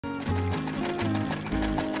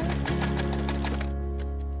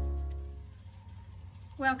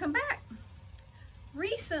Welcome back.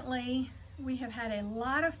 Recently, we have had a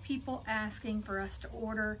lot of people asking for us to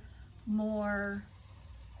order more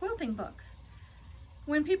quilting books.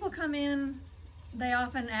 When people come in, they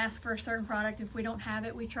often ask for a certain product. If we don't have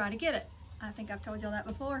it, we try to get it. I think I've told y'all that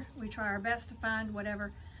before. We try our best to find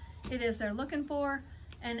whatever it is they're looking for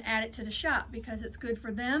and add it to the shop because it's good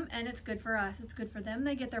for them and it's good for us. It's good for them,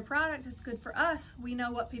 they get their product. It's good for us, we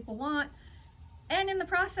know what people want. And in the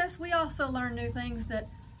process, we also learn new things that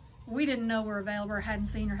we didn't know were available or hadn't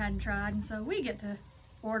seen or hadn't tried. And so we get to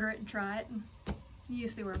order it and try it. And you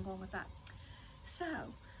see where I'm going with that. So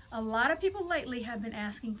a lot of people lately have been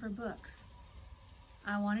asking for books.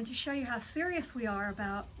 I wanted to show you how serious we are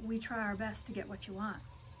about we try our best to get what you want.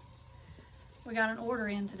 We got an order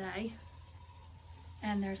in today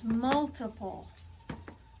and there's multiple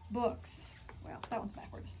books. Well, that one's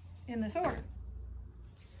backwards in this order.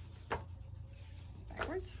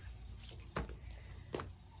 Backwards.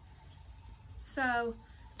 So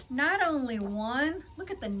not only one, look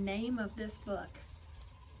at the name of this book.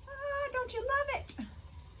 Oh, don't you love it?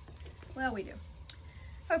 Well, we do.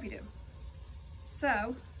 Hope you do.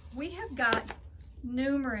 So we have got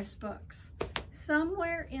numerous books,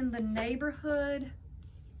 somewhere in the neighborhood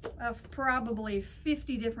of probably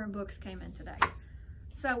 50 different books came in today.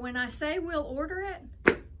 So when I say we'll order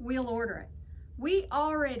it, we'll order it. We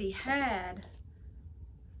already had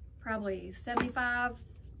probably 75,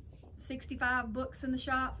 65 books in the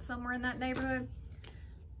shop, somewhere in that neighborhood.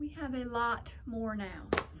 We have a lot more now.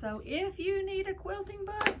 So if you need a quilting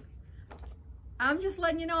book, I'm just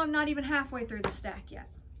letting you know I'm not even halfway through the stack yet.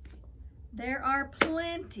 There are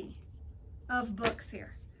plenty of books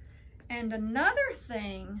here. And another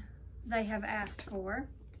thing they have asked for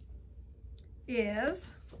is,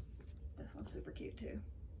 this one's super cute too.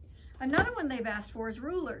 Another one they've asked for is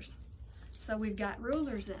rulers. So we've got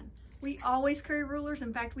rulers in. We always carry rulers.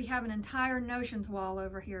 In fact, we have an entire notions wall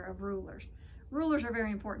over here of rulers. Rulers are very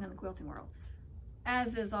important in the quilting world,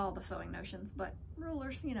 as is all the sewing notions, but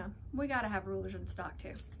rulers, you know, we gotta have rulers in stock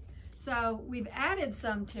too. So we've added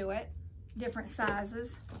some to it, different sizes,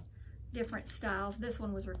 different styles. This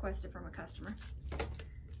one was requested from a customer.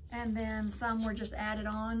 And then some were just added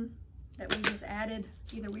on that we just added,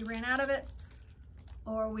 either we ran out of it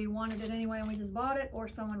or we wanted it anyway and we just bought it, or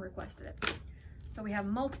someone requested it. So we have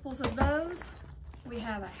multiples of those. We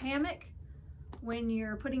have a hammock. When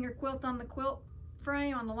you're putting your quilt on the quilt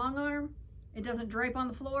frame on the long arm, it doesn't drape on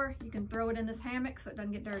the floor. You can throw it in this hammock so it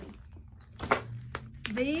doesn't get dirty.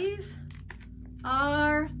 These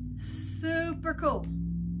are super cool.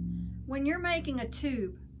 When you're making a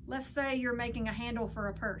tube, let's say you're making a handle for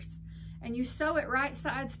a purse, and you sew it right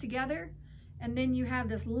sides together, and then you have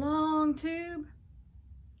this long tube.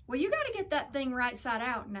 Well, you got to get that thing right side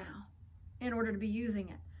out now in order to be using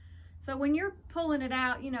it. So when you're pulling it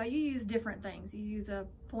out, you know, you use different things. You use a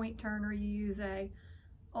point turner, you use a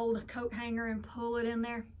old coat hanger and pull it in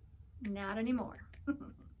there. Not anymore.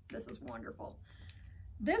 This is wonderful.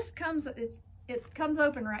 This comes, it comes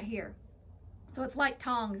open right here. So it's like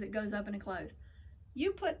tongs, it goes open and closed.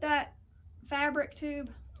 You put that fabric tube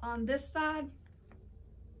on this side,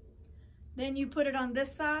 then you put it on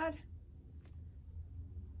this side,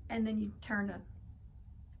 and then you turn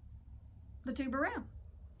the tube around.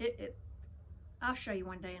 I'll show you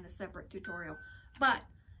one day in a separate tutorial, but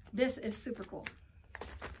this is super cool.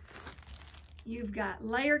 You've got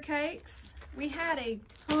layer cakes. We had a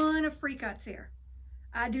ton of pre-cuts here.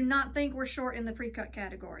 I do not think we're short in the pre-cut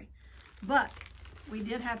category, but we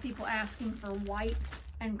did have people asking for white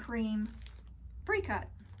and cream pre-cut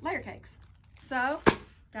layer cakes. So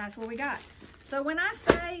that's what we got. So when I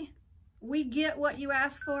say we get what you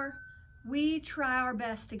ask for, we try our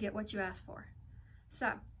best to get what you ask for.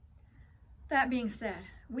 So that being said,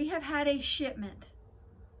 we have had a shipment.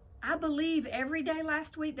 I believe every day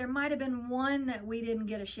last week, there might have been one that we didn't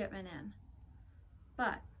get a shipment in.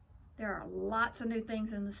 But there are lots of new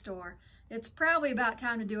things in the store. It's probably about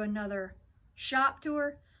time to do another shop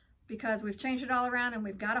tour because we've changed it all around and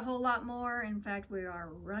we've got a whole lot more. In fact, we are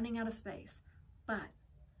running out of space. But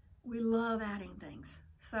we love adding things.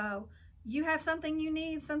 So you have something you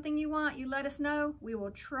need, something you want, you let us know. We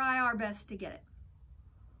will try our best to get it.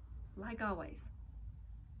 Like always,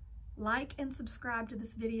 like and subscribe to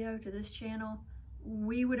this video, to this channel.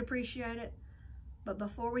 We would appreciate it. But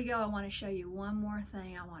before we go, I want to show you one more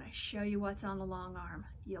thing. I want to show you what's on the long arm.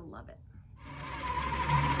 You'll love it.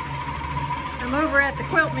 I'm over at the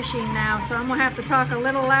quilt machine now, so I'm going to have to talk a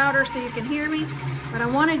little louder so you can hear me. But I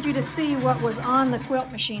wanted you to see what was on the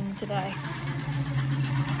quilt machine today.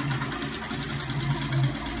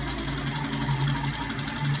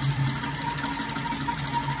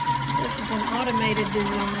 automated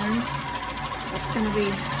design. It's going to be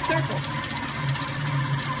circles.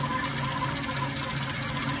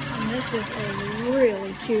 And this is a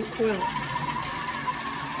really cute quilt.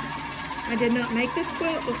 I did not make this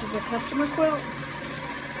quilt. This is a customer quilt.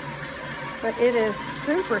 But it is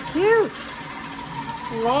super cute.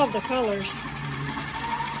 Love the colors.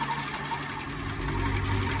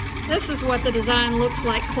 This is what the design looks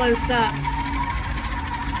like close up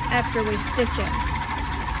after we stitch it.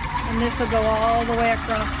 And this will go all the way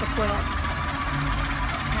across the quilt.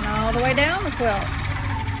 And all the way down the quilt.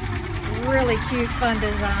 Really cute, fun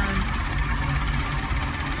design.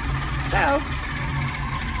 So,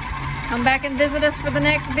 come back and visit us for the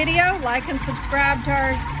next video. Like and subscribe to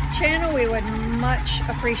our channel. We would much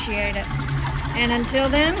appreciate it. And until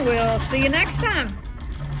then, we'll see you next time.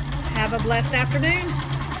 Have a blessed afternoon.